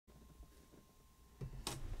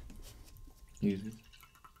You did?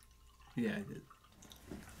 Yeah, I did.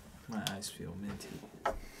 My eyes feel minty.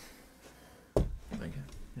 Thank you.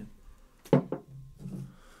 Yeah.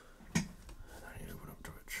 I need to open up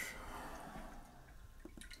Twitch.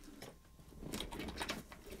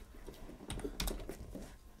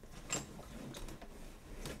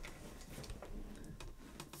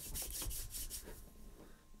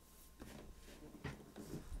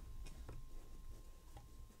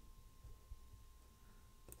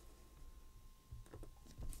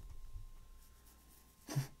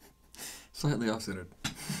 Slightly off-centered.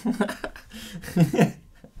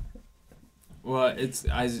 Well, it's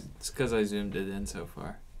because I zoomed it in so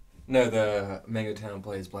far. No, the MangoTown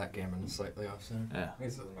plays Backgammon slightly off-centered. Yeah. I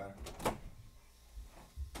guess it doesn't matter.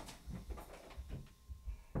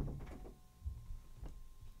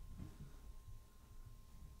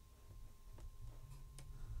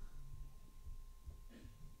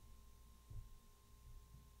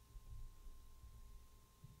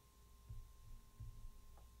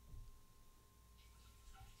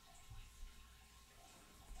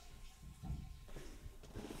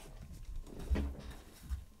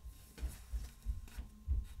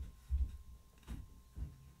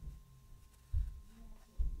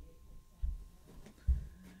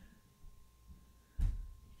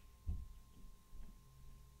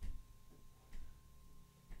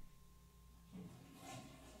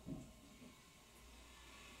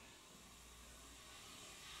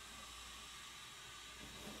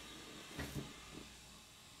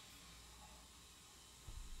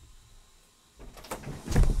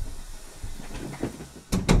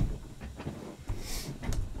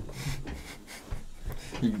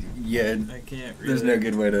 Yeah, I can't really. there's no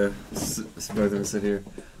good way to both of us sit here.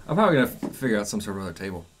 I'm probably gonna figure out some sort of other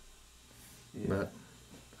table. Yeah. But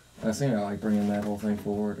I was thinking about like bringing that whole thing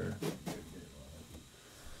forward, or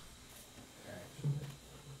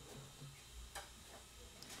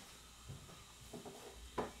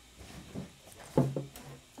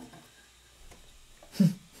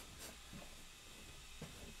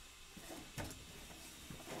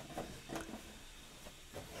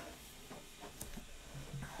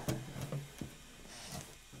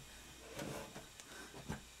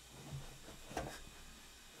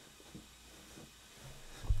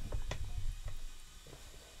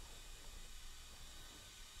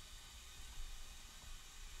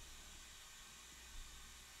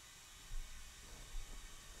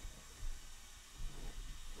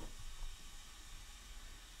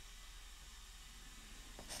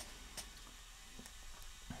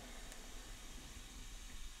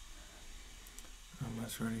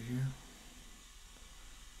almost ready here.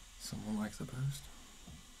 Someone likes the post.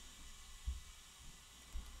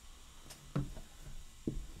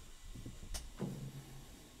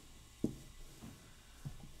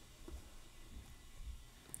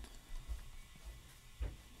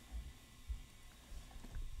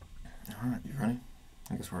 Alright, you ready?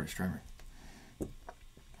 I guess we're already streaming.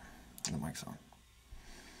 The mic's on.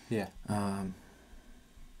 Yeah.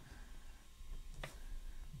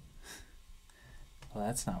 Well,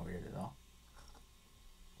 that's not weird at all.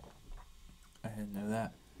 I didn't know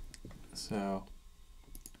that. So,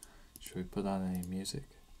 should we put on any music?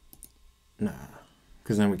 Nah,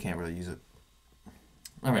 because then we can't really use it.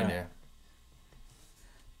 I mean, yeah.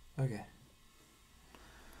 Okay.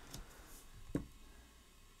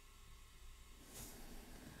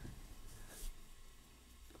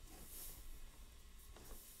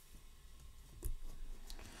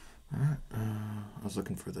 Alright, I was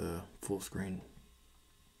looking for the full screen.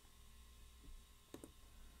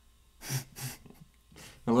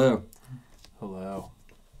 Hello. Hello.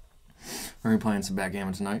 We're playing some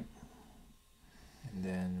backgammon tonight. And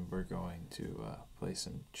then we're going to play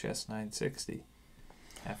some Chess 960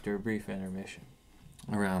 after a brief intermission.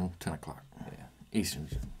 Around 10 o'clock. Yeah. Eastern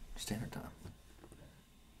Standard Time.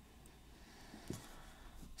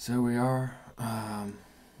 So we are...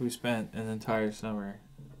 We spent an entire summer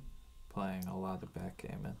playing a lot of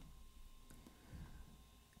backgammon.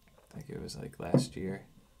 I think it was like last year.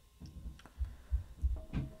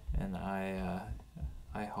 And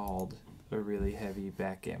I hauled a really heavy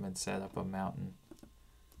backgammon set up a mountain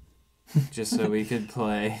just so we could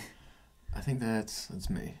play. I think that's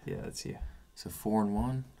me. Yeah, that's you. So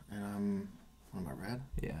 4-1, and I'm... What am I, red?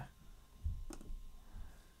 Yeah.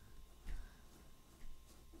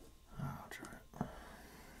 I'll try it.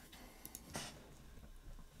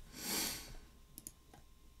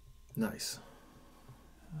 Nice.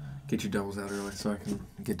 Get your doubles out early so I can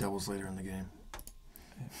get doubles later in the game.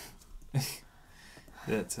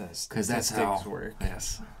 That's Because that's how work.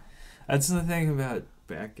 Yes. That's the thing about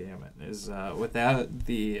backgammon is without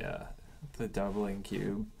the doubling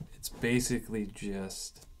cube, It's basically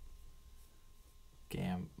just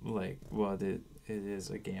it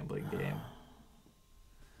is a gambling game.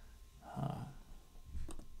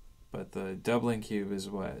 But the doubling cube is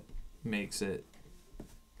what makes it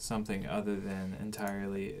something other than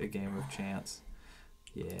entirely a game of chance.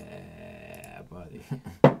 Yeah, buddy.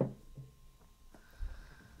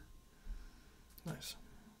 Nice.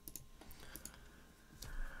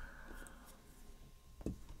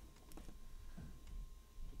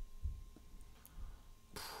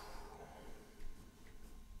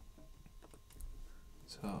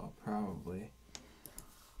 So I'll probably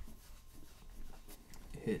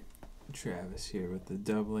hit Travis here with the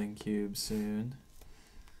doubling cube soon.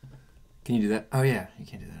 Can you do that? Oh yeah, you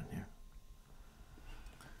can't do that in here.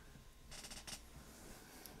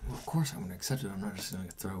 Well, of course I'm going to accept it. I'm not just going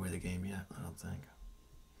to throw away the game yet, I don't think.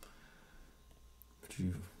 But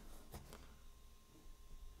you...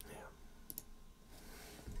 Yeah.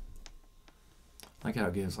 I like how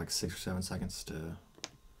it gives like 6 or 7 seconds to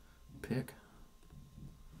pick.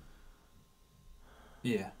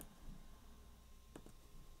 Yeah.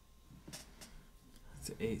 It's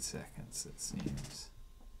 8 seconds, it seems.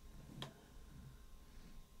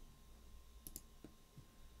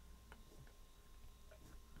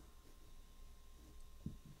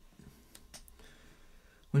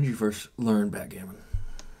 When did you first learn backgammon?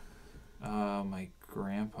 My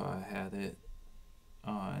grandpa had it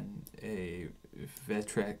on a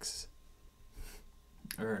Vectrex,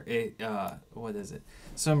 or what is it?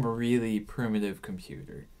 Some really primitive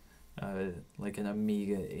computer, like an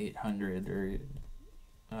Amiga 800 or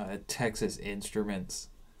a Texas Instruments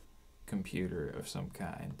computer of some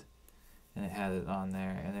kind, and it had it on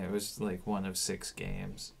there, and it was like one of 6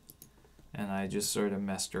 games. And I just sort of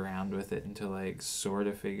messed around with it until I sort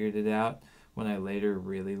of figured it out. When I later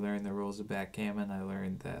really learned the rules of backgammon, I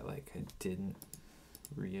learned that like I didn't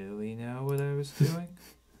really know what I was doing.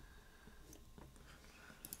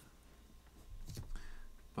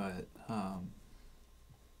 But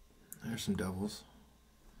there's some doubles.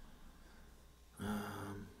 Yeah,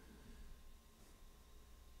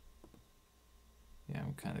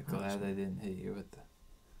 I'm kind of glad I didn't hit you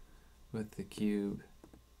with the cube.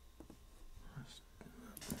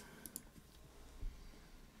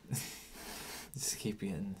 Just keep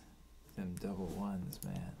getting them double ones,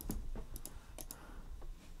 man.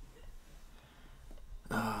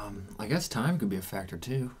 I guess time could be a factor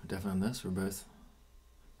too. Definitely on this, we're both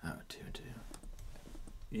 2-2.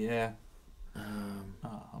 Yeah.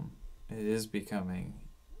 It is becoming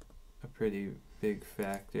a pretty big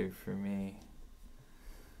factor for me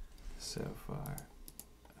so far.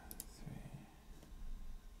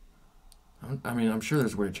 3. I mean, I'm sure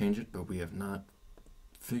there's a way to change it, but we have not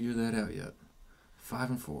figured that out yet. 5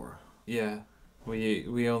 and 4. Yeah,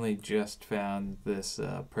 we only just found this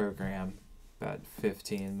program about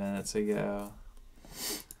 15 minutes ago.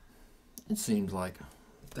 It seemed like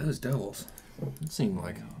those doubles. It seemed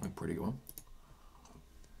like a pretty good one.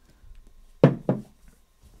 3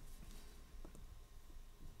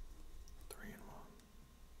 and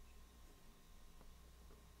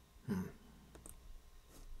 1.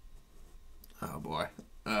 Oh boy.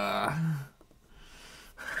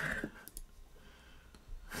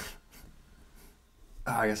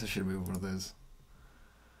 I guess I should move one of those.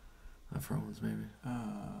 Front ones, maybe.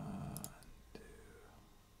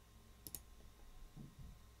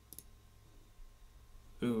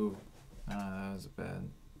 2. Ooh, that was bad.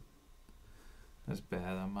 That's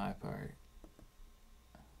bad on my part.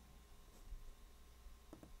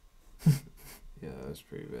 Yeah, that was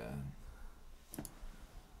pretty bad.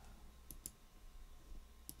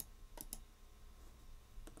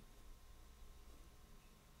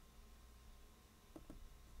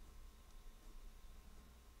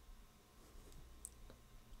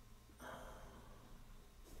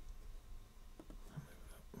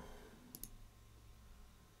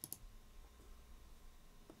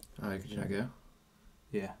 Alright, could you not go?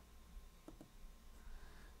 Yeah.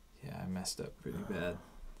 Yeah, I messed up pretty bad.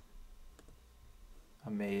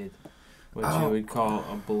 I made what you would call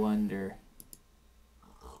a blunder.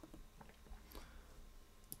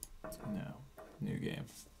 No, new game.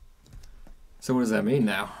 So what does that mean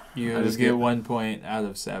now? You just get 1 point out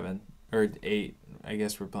of 7. Or 8. I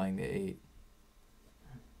guess we're playing the 8.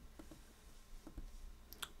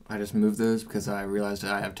 I just moved those because I realized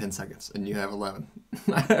I have 10 seconds and you have 11.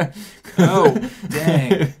 Oh,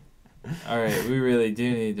 dang. Alright, we really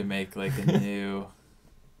do need to make like a new...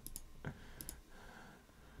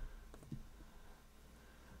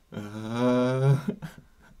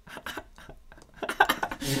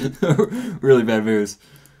 Really bad moves.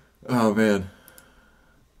 Oh, man.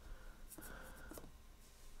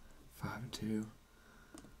 2.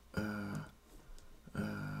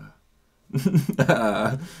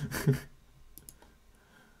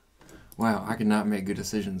 Wow, I could not make good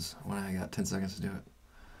decisions when I got 10 seconds to do it.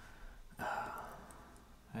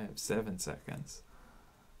 I have 7 seconds.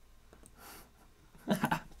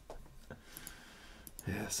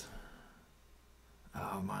 Yes.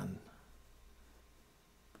 Oh, man.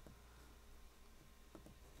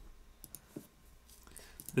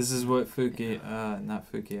 This is what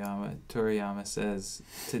Toriyama says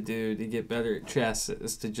to do to get better at chess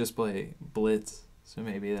is to just play blitz. So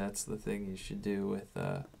maybe that's the thing you should do with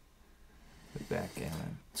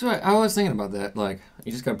backgammon. So I was thinking about that. Like,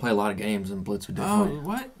 you just gotta play a lot of games and blitz would do Oh, for you.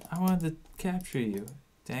 what? I wanted to capture you.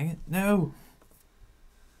 Dang it. No.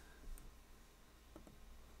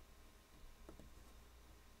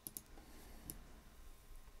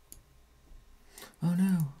 Oh,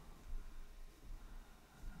 no.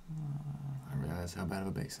 I realized how bad of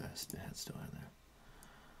a base that's still in there.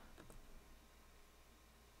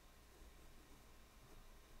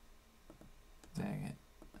 Dang it.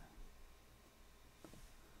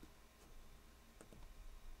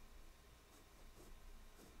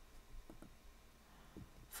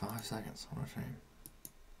 Five seconds. What a shame.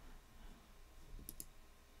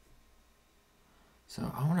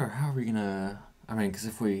 So I wonder how we're gonna. I mean, because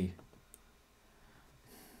if we.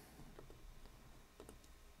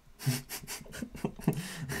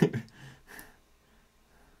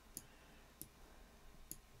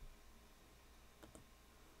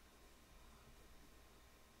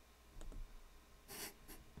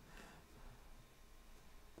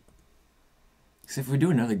 Because if we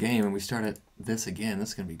do another game and we start at this again, this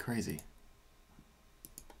is gonna be crazy.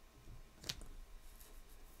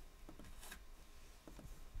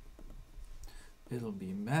 It'll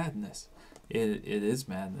be madness. It is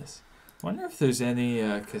madness. Wonder if there's any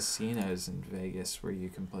casinos in Vegas where you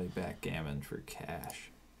can play backgammon for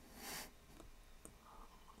cash.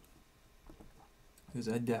 Because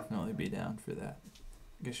I'd definitely be down for that.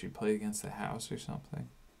 I guess you play against the house or something.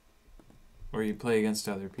 Or you play against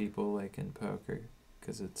other people like in poker.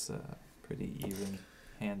 Because it's a pretty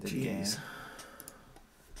even-handed game.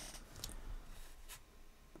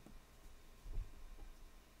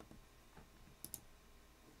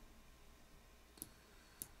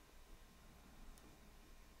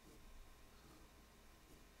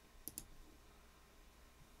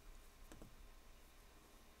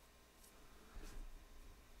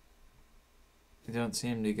 They don't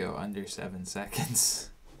seem to go under 7 seconds.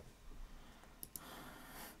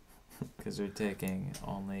 Because they're taking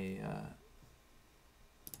only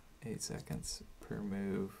 8 seconds per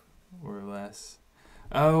move or less.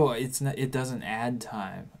 Oh, it's not. It doesn't add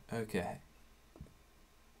time. Okay.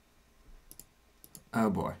 Oh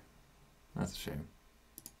boy, that's a shame.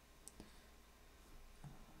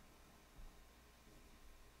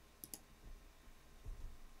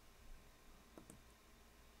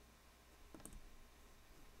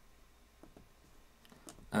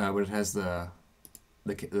 But it has the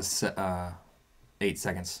 8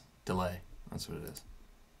 seconds delay. That's what it is.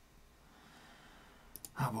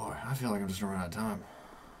 Oh boy, I feel like I'm just running out of time.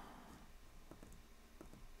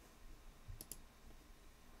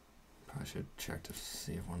 Probably should check to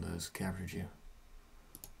see if one of those captured you.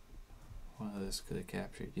 One of those could have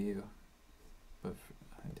captured you, but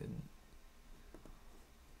I didn't.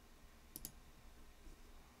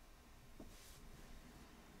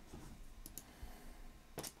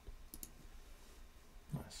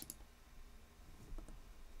 Nice.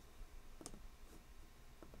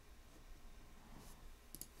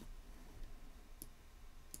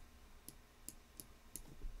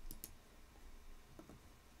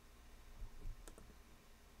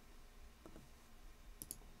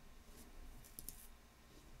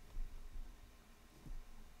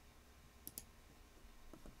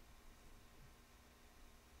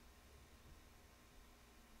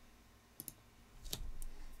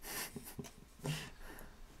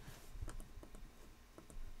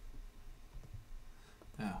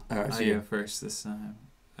 I go first this time.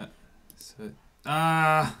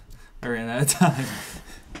 I ran out of time.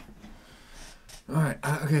 All right.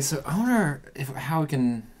 Okay. So I wonder how we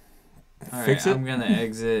can fix it. I'm gonna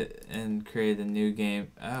exit and create a new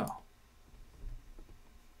game. Oh.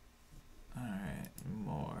 All right.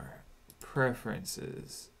 More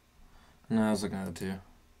preferences. No, I was looking at it too.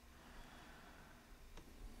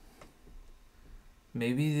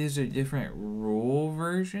 Maybe these are different rule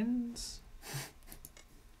versions.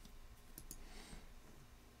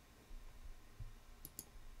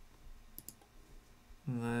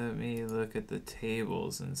 Let me look at the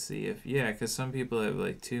tables and see if... Yeah, because some people have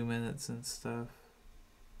like 2 minutes and stuff.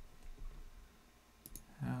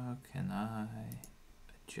 How can can I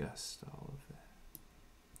adjust all of that?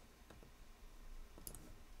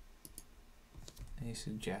 Any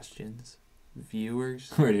suggestions?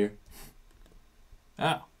 Viewers? Right here.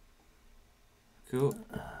 Oh. Cool.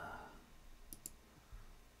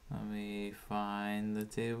 Let me find the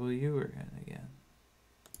table you were in again.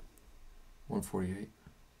 148.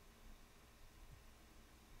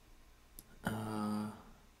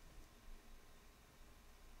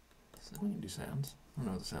 So we can do sounds. I don't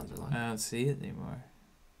know what the sounds are like. I don't see it anymore.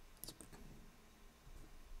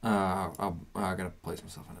 I gotta place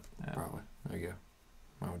myself in it. Oh. Probably. There you go.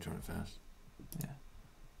 Why would you want it fast? Yeah.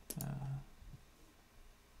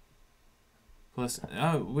 Plus,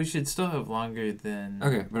 we should still have longer than.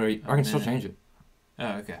 Okay, but I can still change it.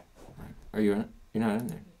 Oh, okay. Are you in it? You're not in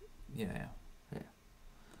there. Yeah.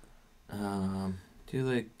 Do Do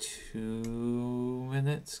like 2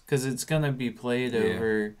 minutes, cause it's gonna be played Yeah.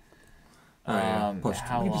 over. Plus,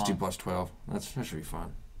 how we can just do long? plus 12. That should be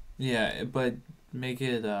fun. Yeah, but make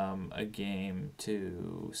it a game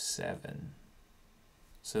to 7.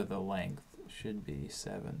 So the length should be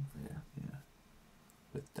 7. Yeah. Yeah.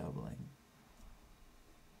 With doubling.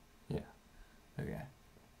 Yeah. Okay.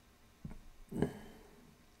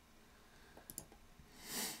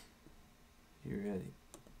 You ready?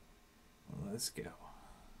 Well, let's go.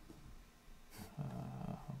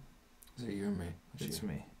 Is it you or me? It's you.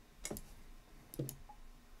 me.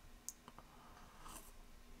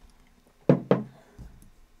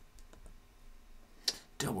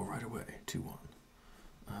 Double right away. 2-1.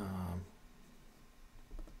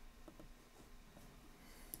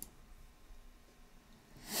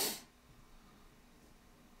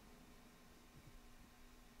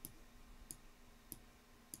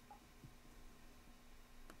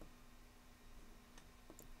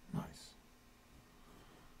 Nice.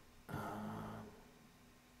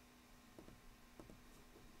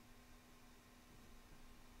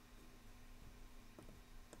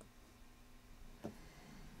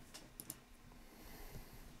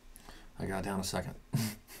 I got down a second.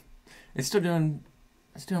 It's doing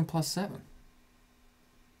plus 7.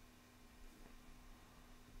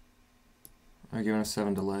 I'm giving a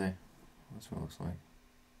 7 delay. That's what it looks like.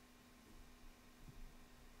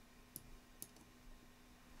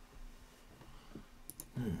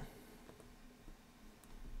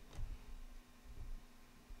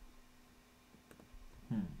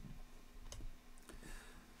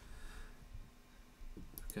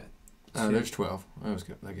 Okay. There's 12. That was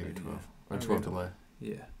good. I gave you 12. Or 12 delay.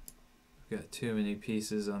 Yeah. We've got too many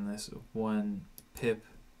pieces on this one pip.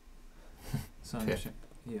 So I'm Pip.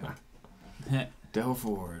 yeah. Del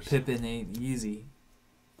 4s. Pippin ain't easy.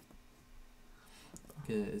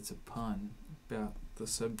 It's a pun about the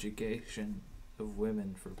subjugation of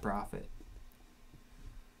women for profit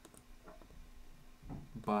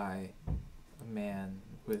by a man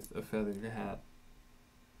with a feathered hat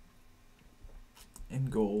in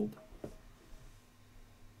gold.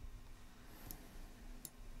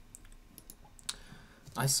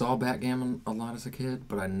 I saw Backgammon a lot as a kid,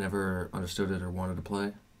 but I never understood it or wanted to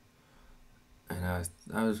play. And I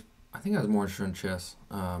think I was more interested in chess.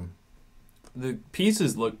 The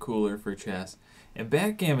pieces look cooler for chess, and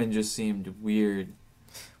Backgammon just seemed weird.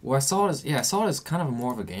 Well, I saw it as kind of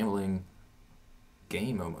more of a gambling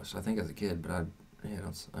game almost. I think as a kid, but I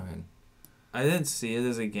didn't see it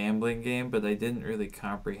as a gambling game, but I didn't really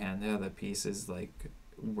comprehend how the pieces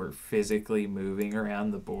were physically moving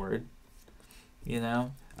around the board. You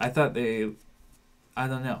know, I don't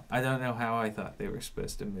know how I thought they were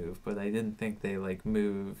supposed to move, but I didn't think they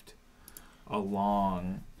moved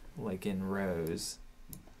along in rows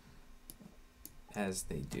as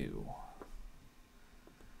they do.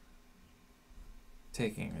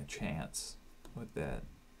 Taking a chance with that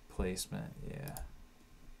placement, yeah.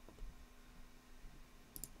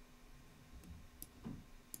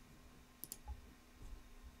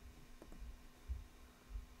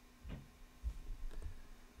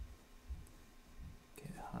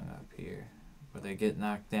 Get hung up here, but I get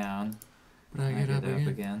knocked down. But I get up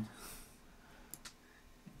again.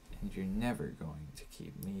 And you're never going to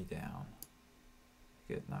keep me down.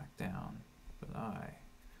 I get knocked down, but I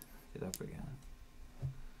get up again.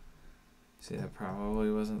 See, that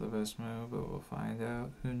probably wasn't the best move, but we'll find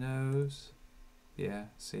out. Who knows? Yeah,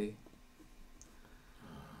 see.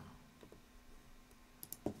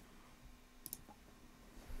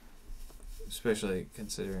 Especially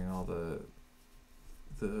considering all the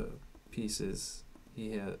pieces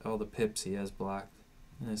he had, all the pips he has blocked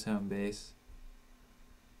in his home base.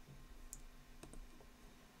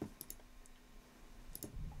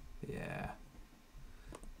 Yeah.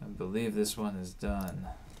 I believe this one is done,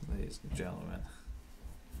 ladies and gentlemen.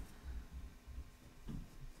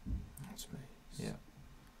 That's me. Yeah.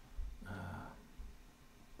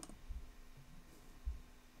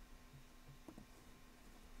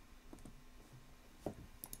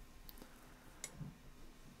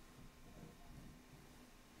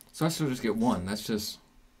 So I still just get one. That's just...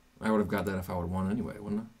 I would have got that if I would have won anyway,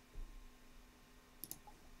 wouldn't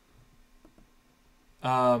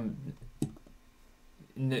I?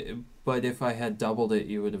 But if I had doubled it,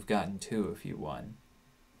 you would have gotten 2 if you won.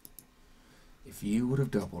 If you would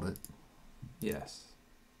have doubled it. Yes.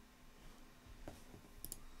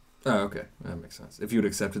 Oh, okay. That makes sense. If you would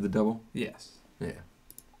accepted the double? Yes. Yeah.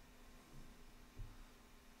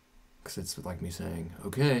 Because it's like me saying,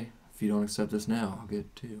 okay, if you don't accept this now, I'll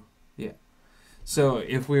get 2. Yeah. So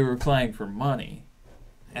if we were playing for money,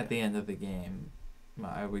 at the end of the game,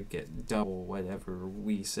 I would get double whatever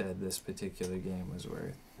we said this particular game was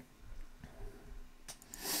worth.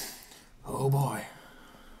 Oh boy.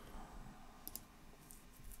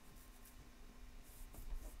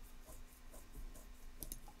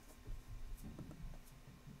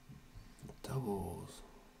 Doubles.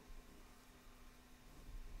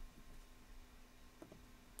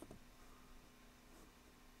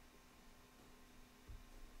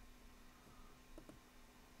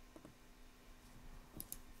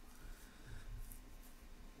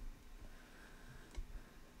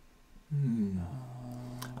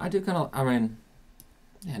 I do kind of, I mean,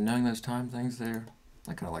 yeah, knowing those time things there,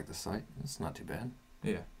 I kind of like the site. It's not too bad.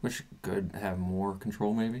 Yeah. Wish could have more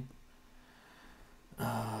control, maybe.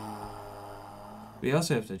 We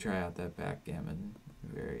also have to try out that backgammon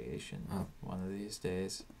variation one of these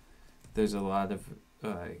days. There's a lot of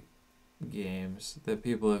games that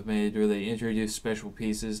people have made where they introduce special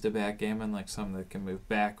pieces to backgammon, like some that can move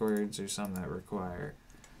backwards or some that require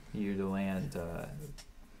you to land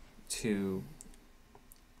 2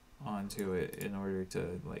 onto it in order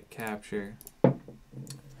to like capture.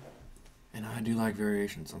 And I do like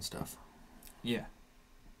variations on stuff. Yeah,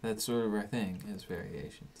 that's sort of our thing, is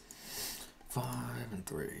variations. 5 and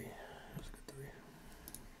 3. That's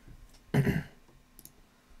a good 3.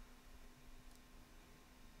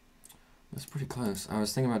 That's pretty close. I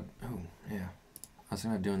was thinking about, oh yeah, I was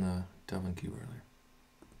thinking about doing the Dublin cube earlier.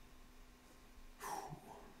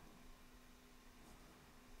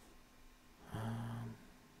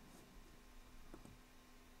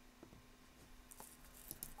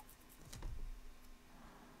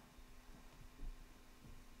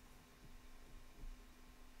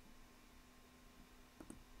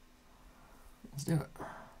 Let's do it.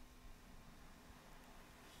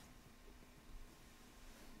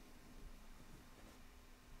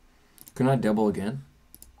 Can I double again?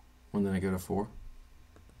 When then I go to 4?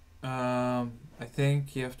 I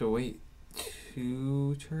think you have to wait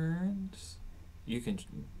 2 turns. You can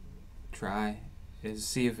try.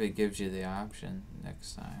 See if it gives you the option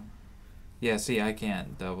next time. Yeah, see, I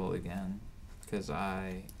can't double again because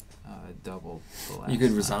I doubled the last time. You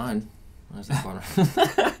could resign. That's the fun.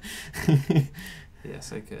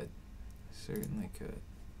 Yes, I could. Certainly could.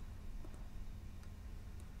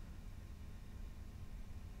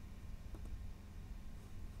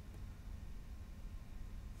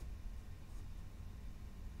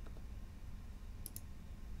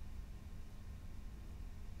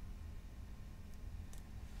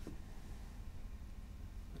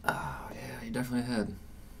 Oh, yeah, you definitely had.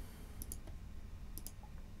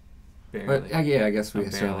 Barely. But yeah, I guess we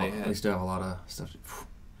I'm still, barely have, ahead. we still have a lot of stuff.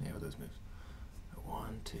 Yeah, with those moves.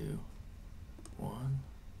 1, 2, 1.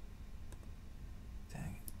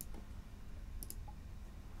 Dang it.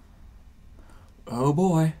 Oh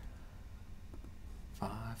boy. 5.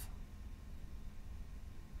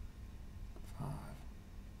 5.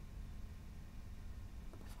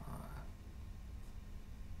 5.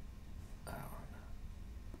 Down.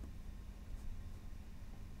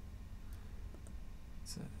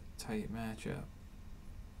 It's a tight matchup.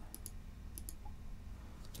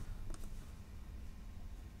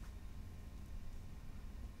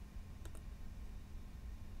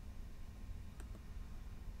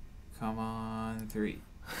 Come on, 3.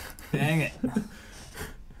 Dang it. No.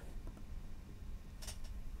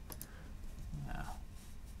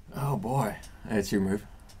 Oh boy. That's your move.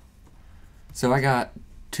 So I got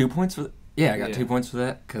 2 points for yeah, I got 2 points for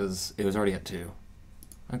that because it was already at 2.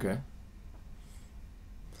 Okay.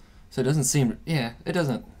 So it doesn't seem, yeah, it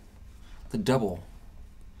doesn't, the double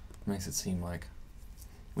makes it seem like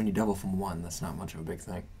when you double from 1, that's not much of a big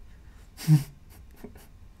thing.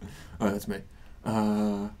 Oh, that's me.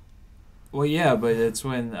 Well, yeah, but it's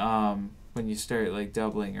when you start like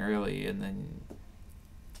doubling early, and then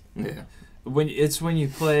Yeah. when you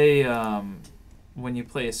play when you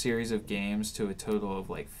play a series of games to a total of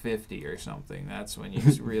like 50 or something, that's when you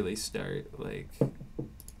really start like,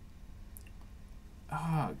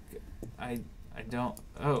 oh, I don't,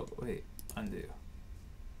 oh, wait, undo.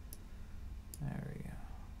 There we go.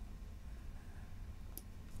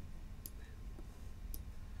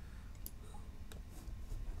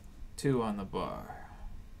 Two on the bar.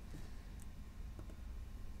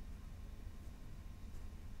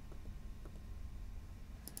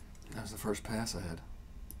 That was the first pass I had.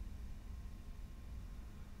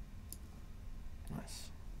 Nice.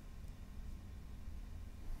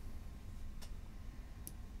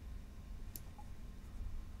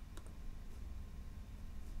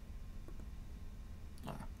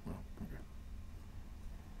 Ah, well, okay.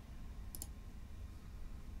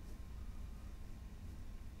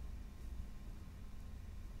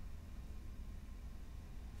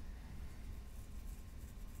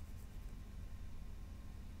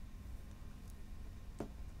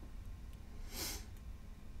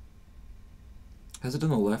 Has it done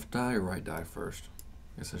the left die or right die first?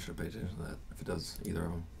 I guess I should pay attention to that if it does either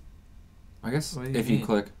of them. I guess What do you if mean?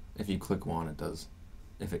 you click one, it does.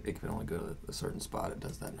 If it can only go to a certain spot, it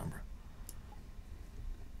does that number.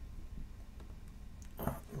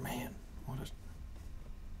 Oh man, what is?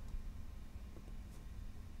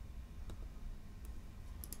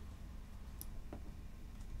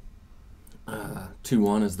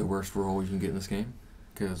 2-1 is the worst roll you can get in this game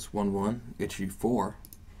because 1-1 gets you 4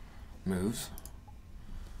 moves.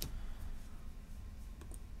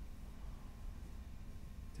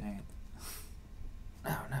 Dang it.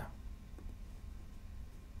 Oh no.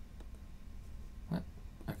 What?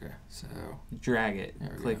 Okay, so Drag it.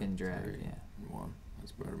 there we Click go. and drag. 3 Yeah. and 1.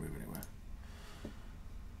 That's a better move anyway.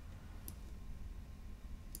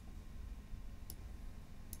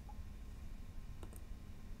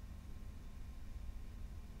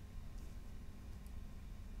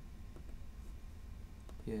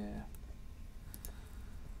 Yeah.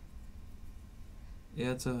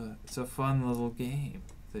 Yeah, it's a fun little game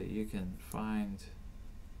that you can find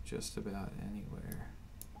just about anywhere.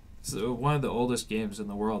 It's one of the oldest games in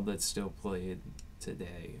the world that's still played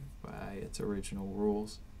today by its original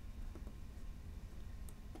rules.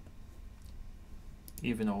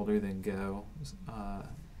 Even older than Go, as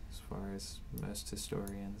far as most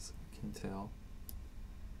historians can tell.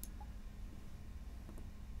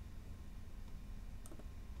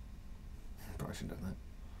 Probably should have done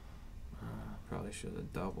that. Probably should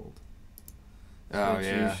have doubled. Oh Which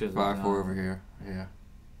you yeah, should've 5-4 done. over here. Yeah.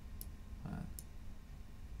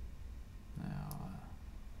 Now,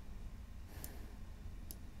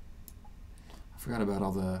 I forgot about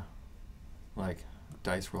all the like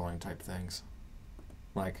dice rolling type things,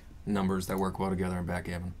 like numbers that work well together in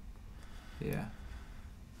backgammon. yeah.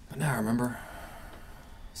 But now I remember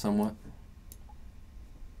somewhat.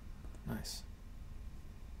 Nice.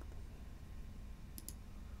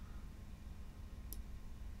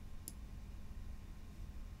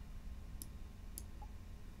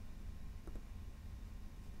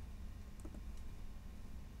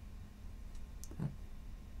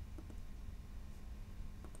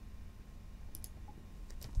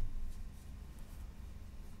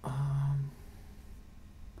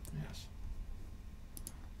 Yes.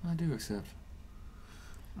 I do accept.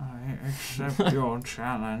 I accept your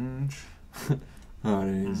challenge. Oh,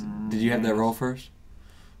 it is. Did you have that roll first?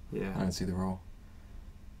 Yeah. I didn't see the roll.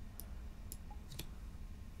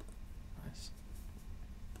 Nice.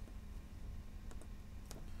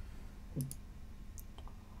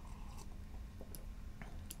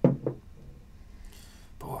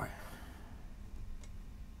 Boy.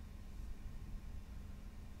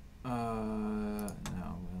 No, I'm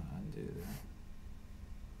gonna undo that.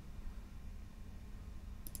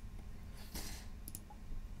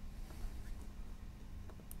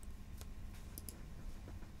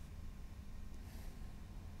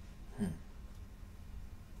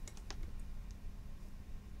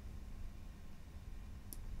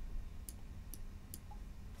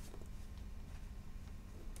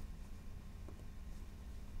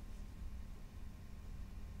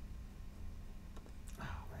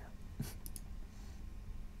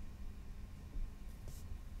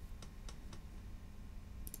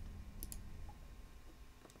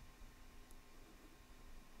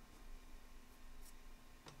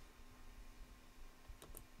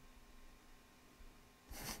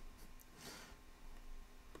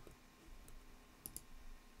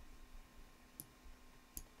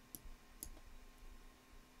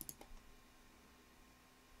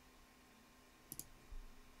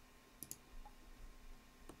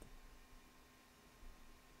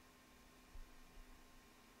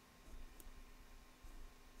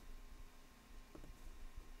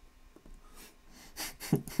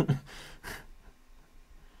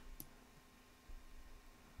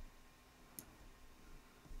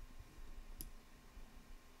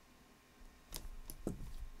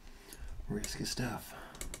 Risky stuff.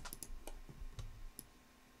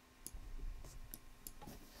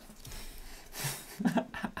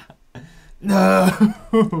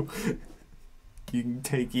 No! You can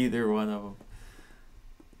take either one of them.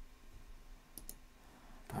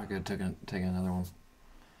 Probably could take another one.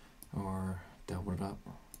 Or double it up.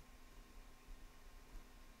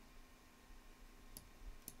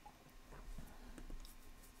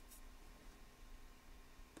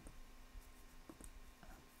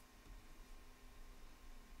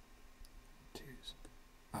 Twos.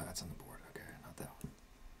 Oh, that's on the board. Okay, not that one.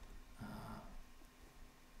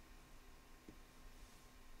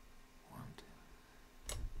 One, two.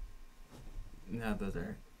 Now that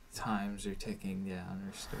our times are ticking down,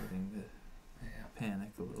 we're starting to panic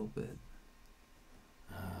a little bit.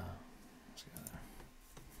 Let's go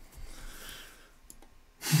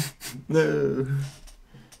there. No.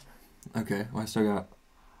 Okay, well I still got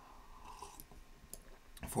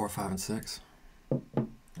 4, 5, and 6.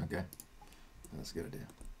 Okay, that's a good idea.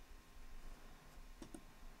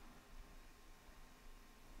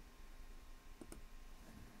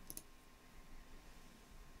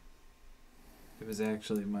 It was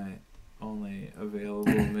actually my only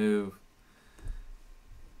available move,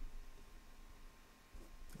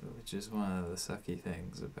 which is one of the sucky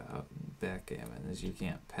things about backgammon is you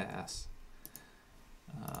can't pass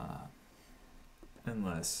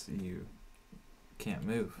unless you can't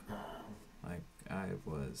move. Like I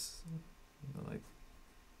was, like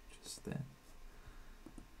just then.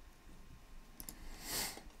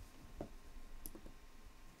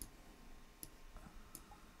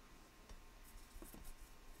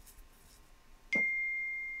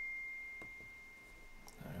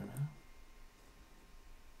 I don't know.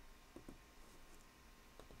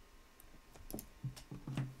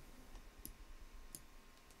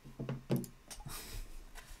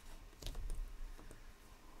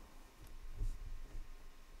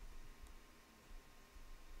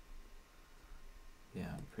 Yeah,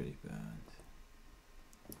 I'm pretty bad.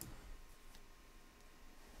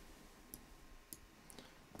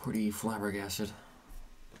 Pretty flabbergasted.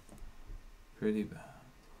 Pretty bad.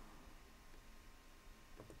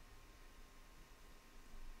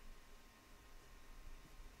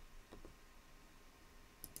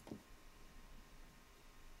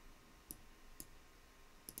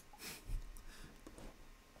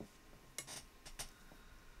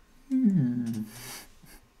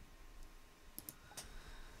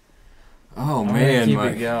 Oh I'm man, keep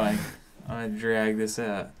Mike. it going. I'm gonna drag this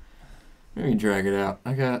out. Let me drag it out.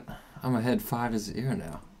 I'm ahead 5-0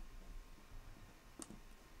 now.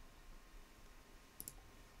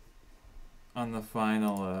 On the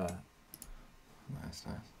final Nice.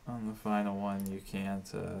 on the final one you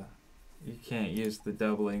can't use the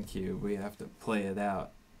doubling cube. We have to play it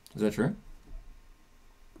out. Is that true?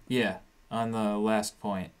 Yeah, on the last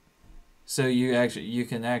point. So you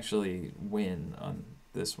can actually win on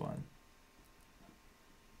this one.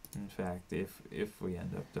 In fact, if we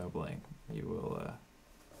end up doubling, you will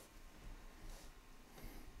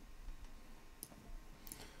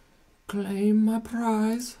Claim my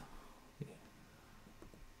prize. Yeah.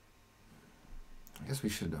 I guess we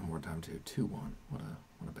should have done more time too. 2-1. What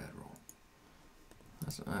a bad roll.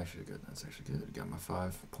 That's actually good. That's actually good. Got my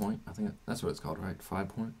 5 point. I think that's what it's called, right? 5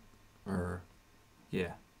 point, or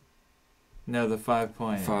yeah. No, the 5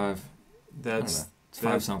 point. 5. That's it's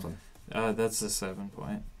 5 something. that's the 7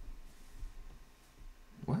 point.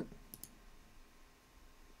 What?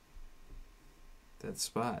 That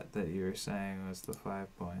spot that you were saying was the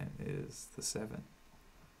 5 point is the 7.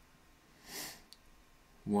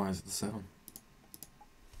 Why is it the 7?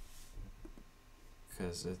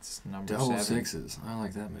 Because it's number Double 7. sixes. I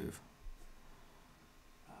like that move.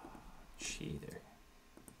 Cheater.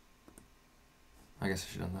 I guess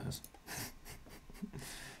I should have done those.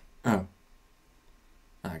 Oh.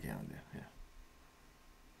 I can't undo. Yeah.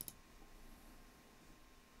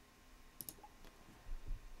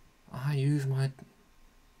 I use my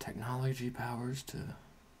technology powers to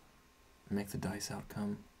make the dice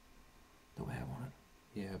outcome the way I want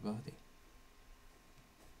it. Yeah, buddy.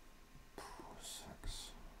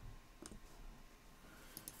 6.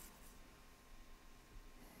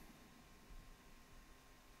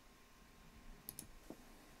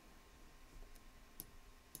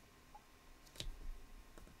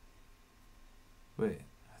 Wait,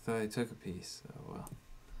 I thought I took a piece. Oh well.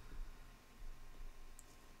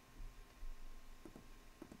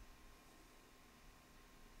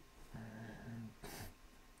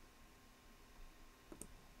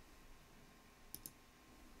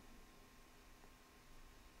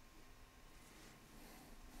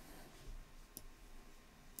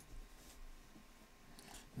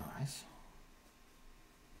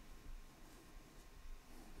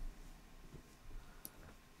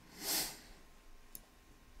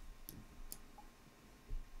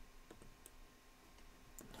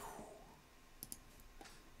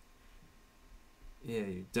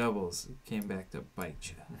 doubles came back to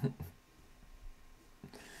bite you.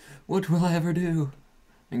 What will I ever do?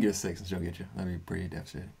 And get a 6 and still get you. That'd be pretty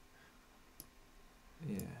devastating.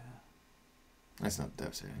 Yeah. That's not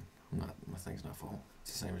devastating. My thing's not full.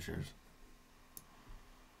 It's the same as yours.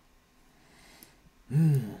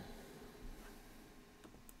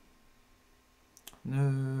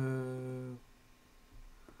 No.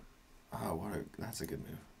 Oh, that's a good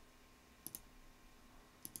move.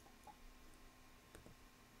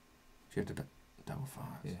 You have to double 5.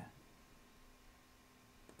 Yeah.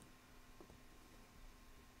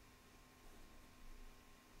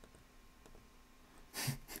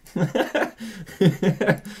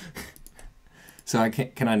 So I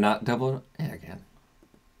can't. Can I not double it? Yeah, I can.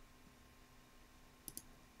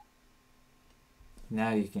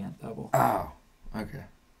 Now you can't double. Oh, okay.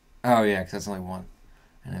 Oh yeah, because that's only 1,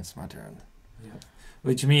 and it's my turn. Yep.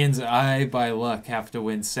 Which means I, by luck, have to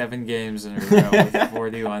win 7 games in a row with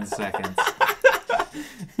 41 seconds.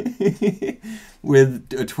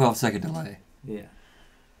 With a 12-second delay. Yeah.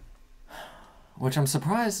 Which I'm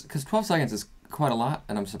surprised, because 12 seconds is quite a lot,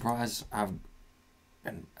 and I'm surprised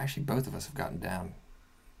and actually both of us have gotten down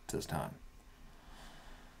to this time.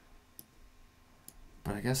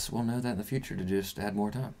 But I guess we'll know that in the future to just add more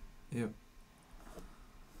time. Yep.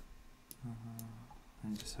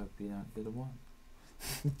 I just hope you don't get a 1.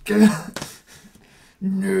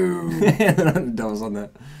 No. Doubles on that.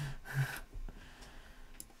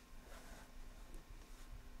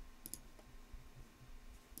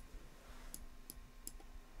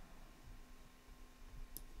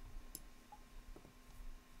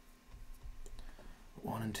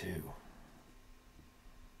 One and 2.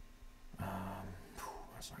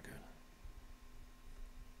 That's not good.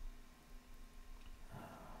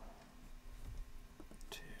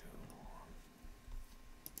 Two, 1.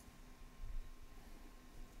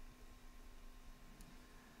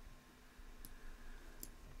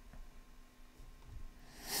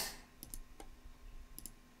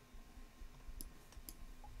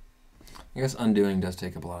 I guess undoing does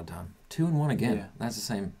take up a lot of time. 2 and 1 again. Yeah. That's the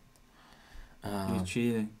same. You're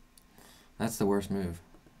cheating. That's the worst move.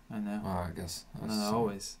 I know. Oh, I guess. Not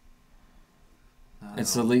always.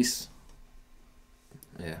 It's the least.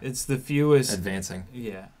 Yeah. It's the fewest. Advancing.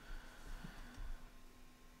 Yeah.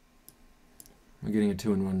 We're getting a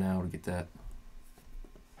 2 and 1 now to get that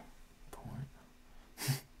point.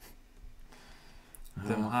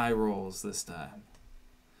 Them high rolls this time.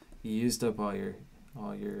 You used up all your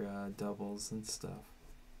doubles and stuff.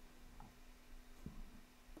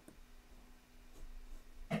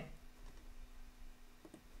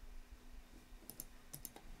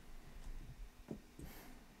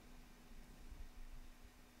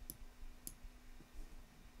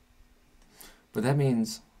 But that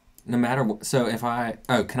means no matter what. So if I.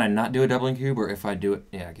 Oh, can I not do a doubling cube? Or if I do it.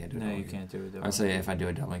 Yeah, I can't do it. No, you can't do a doubling. I say if I do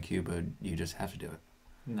a doubling cube, you just have to do it.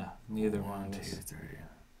 No, neither one of 2, us. 3.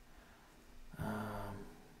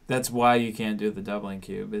 That's why you can't do the doubling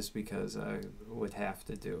cube, is because I would have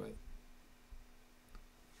to do it.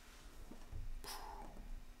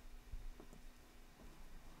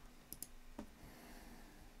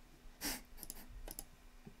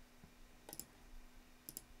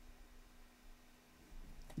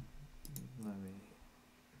 Let me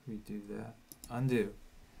redo that. Undo.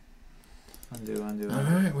 Undo. All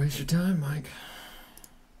right, waste your time, Mike.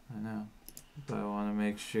 I know, but I want to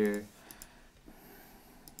make sure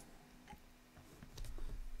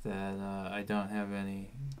that I don't have any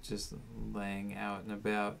just laying out and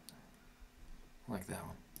about. Like that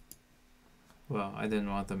one. Well, I didn't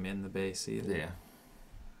want them in the base either. Yeah.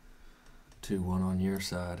 2, 1 on your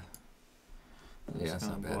side. I'm Yeah, just that's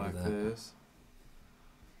not gonna bad block with that. this.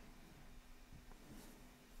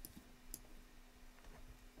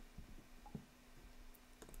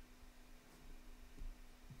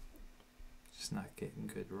 Just not getting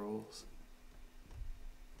good rolls.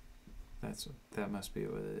 That must be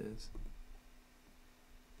what it is.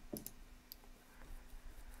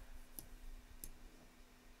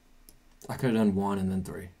 I could have done 1 and then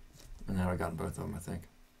 3. And then I would have gotten both of them, I think.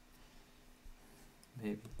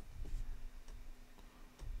 Maybe.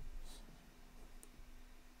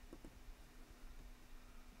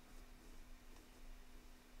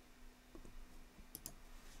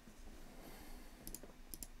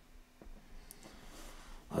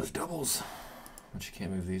 Those doubles. But you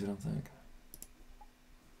can't move these, I don't think.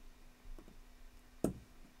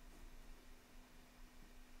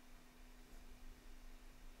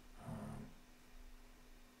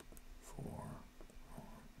 Four.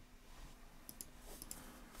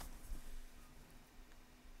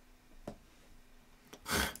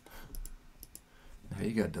 Now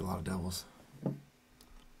you got a lot of doubles.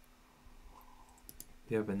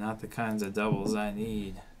 Yeah, but not the kinds of doubles I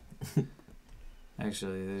need.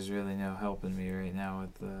 Actually, there's really no helping me right now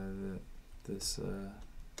with this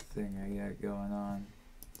thing I got going on.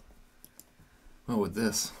 Well, with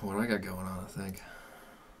this, what I got going on, I think.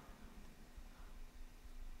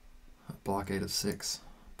 A blockade of 6.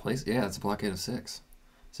 Yeah, it's a blockade of 6.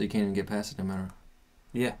 So you can't even get past it no matter.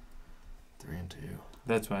 Yeah. 3 and 2.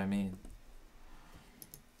 That's what I mean.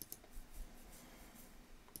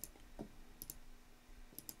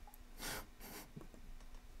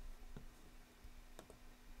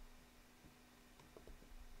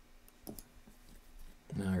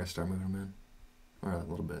 Now I gotta start moving them in. Or a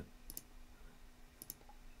little bit.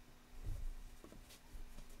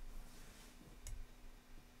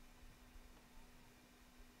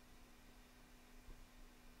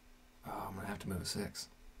 Oh, I'm gonna have to move a 6.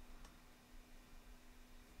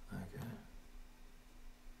 Okay.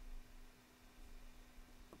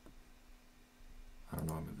 I don't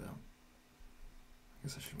know I moved that one. I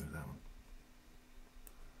guess I should move that one.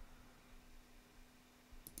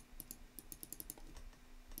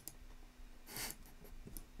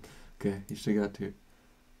 Okay, you still got 2.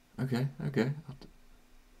 Okay.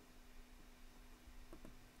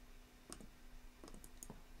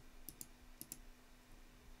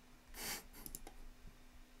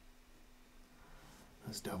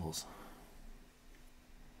 That's doubles.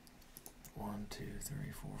 1, 2, 3,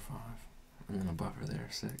 4, 5. And then a buffer there,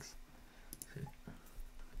 6.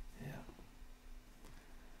 Yeah.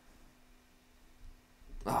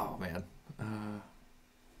 Oh, man.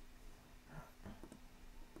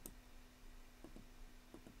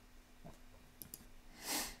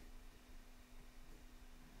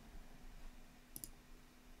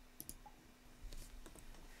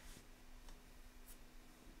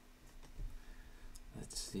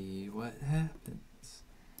 Let's see what happens.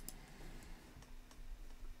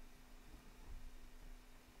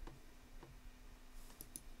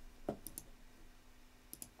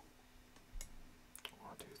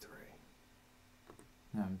 One, two, 3.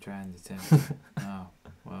 No, I'm trying to tempt. Oh,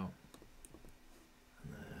 well.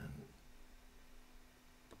 And then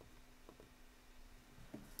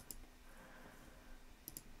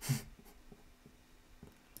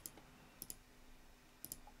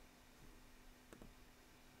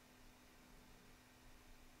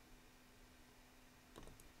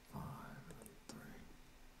 5 and then 3.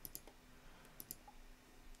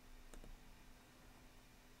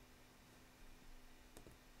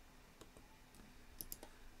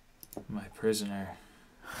 My prisoner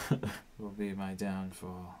will be my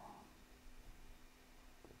downfall.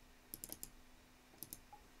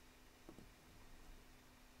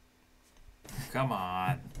 Come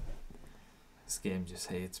on. This game just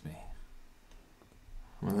hates me.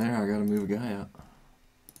 Well, there, I gotta move a guy out.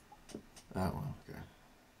 That one, okay.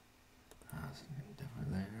 That's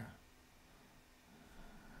definitely there.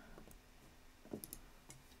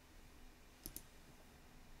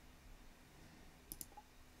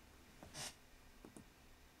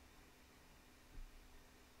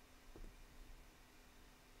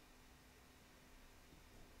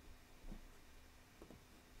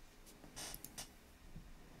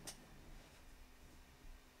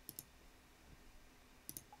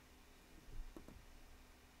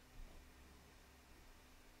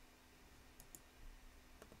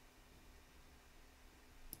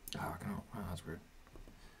 Oh, I can't. Oh, that's weird.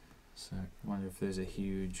 Sick. Wonder if there's a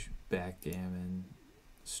huge backgammon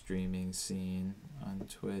streaming scene on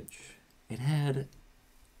Twitch. It had.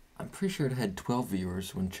 I'm pretty sure it had 12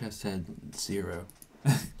 viewers when Chess had 0.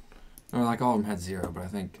 Or like all of them had 0, but I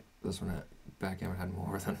think this one at Backgammon had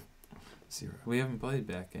more than 0. We haven't played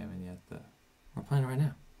backgammon yet, though. We're playing it right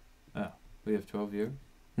now. Oh, we have 12 viewers?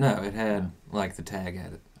 No, it had like the tag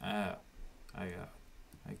had it. Oh, I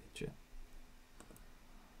get you.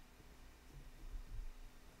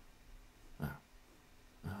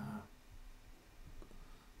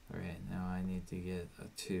 Alright, now I need to get a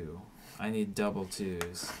 2. I need double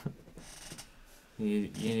 2s. You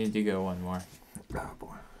need to go one more. Oh boy.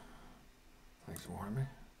 Thanks for warning me.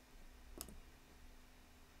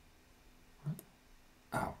 What?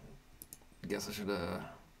 Oh. I guess I should have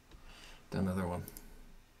done another one.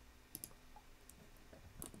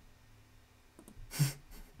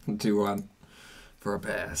 2-1 for a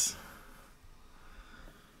pass.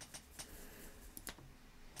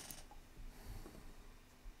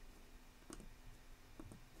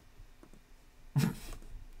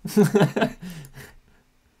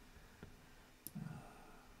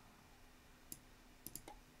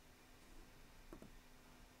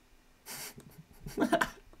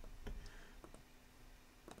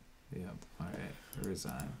 Yep, alright,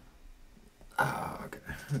 resign. Oh, okay.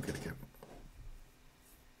 Okay, okay.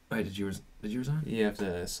 Wait, did you resign? You have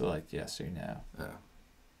to select yes or no, Oh.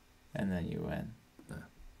 and then you win.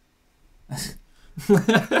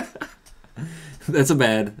 That's a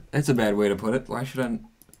bad way to put it. Why should I?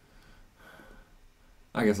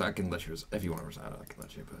 I guess I can let you. If you want to resign, I can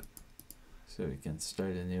let you. But So we can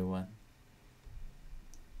start a new one.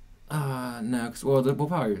 no, because we'll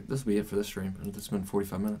probably this will be it for this stream. It's been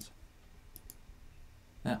 45 minutes.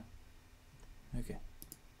 Okay.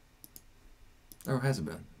 Or has it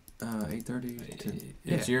been? 8:30.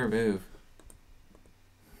 It's your move.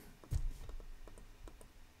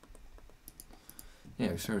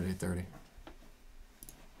 Yeah, we started at 8:30.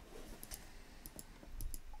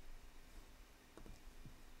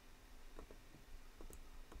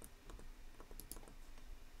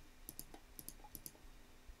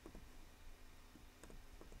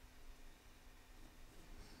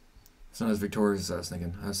 It's not as victorious as I was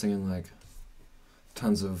thinking. I was thinking like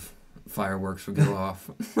tons of fireworks would go off.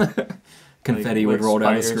 Confetti would roll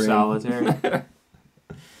down the screen. Solitaire.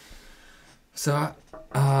 So,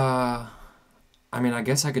 I mean, I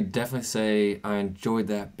guess I could definitely say I enjoyed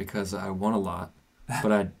that because I won a lot,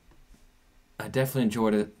 but I definitely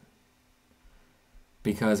enjoyed it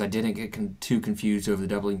because I didn't get too confused over the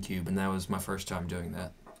doubling cube, and that was my first time doing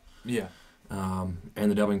that. Yeah. And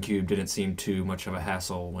the doubling cube didn't seem too much of a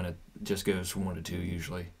hassle when it just goes from 1 to 2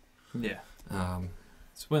 usually. Yeah.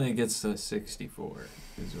 It's when it gets to 64.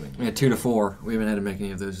 Is when 2 to 4. We haven't had to make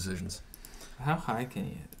any of those decisions. How high can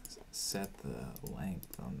you set the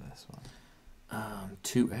length on this one?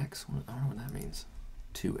 2x? I don't know what that means.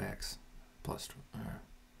 2x plus.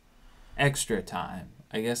 Extra time.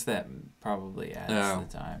 I guess that probably adds Oh.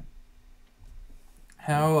 the time.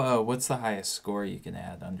 How? What's the highest score you can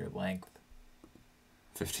add under length?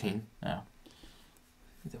 15. Oh.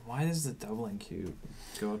 Then why does the doubling cube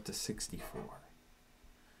go up to 64?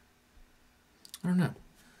 I don't know.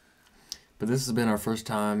 But this has been our first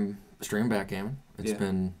time streaming Backgammon. It's Yeah.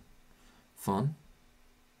 been fun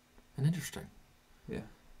and interesting. Yeah.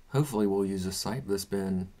 Hopefully we'll use this site that's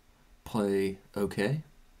been Play OK.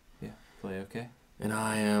 Yeah. Play okay. And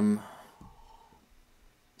I am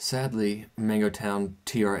sadly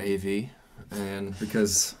MangoTownTravis, and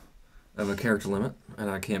because of a character limit, and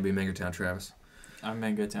I can't be MangoTownTravis. I'm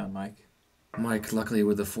MangoTownMike. Mike, luckily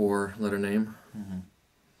with a 4-letter name.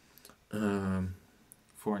 Mm-hmm.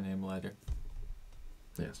 4-name letter.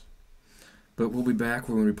 Yes. But we'll be back.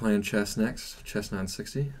 We're going to be playing chess next. Chess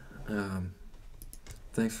 960.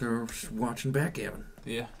 Thanks for watching Backgammon.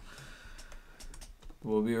 Yeah.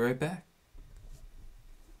 We'll be right back.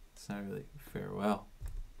 It's not really farewell.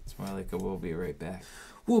 It's more like a we'll be right back.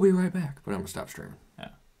 We'll be right back. But I'm going to stop streaming.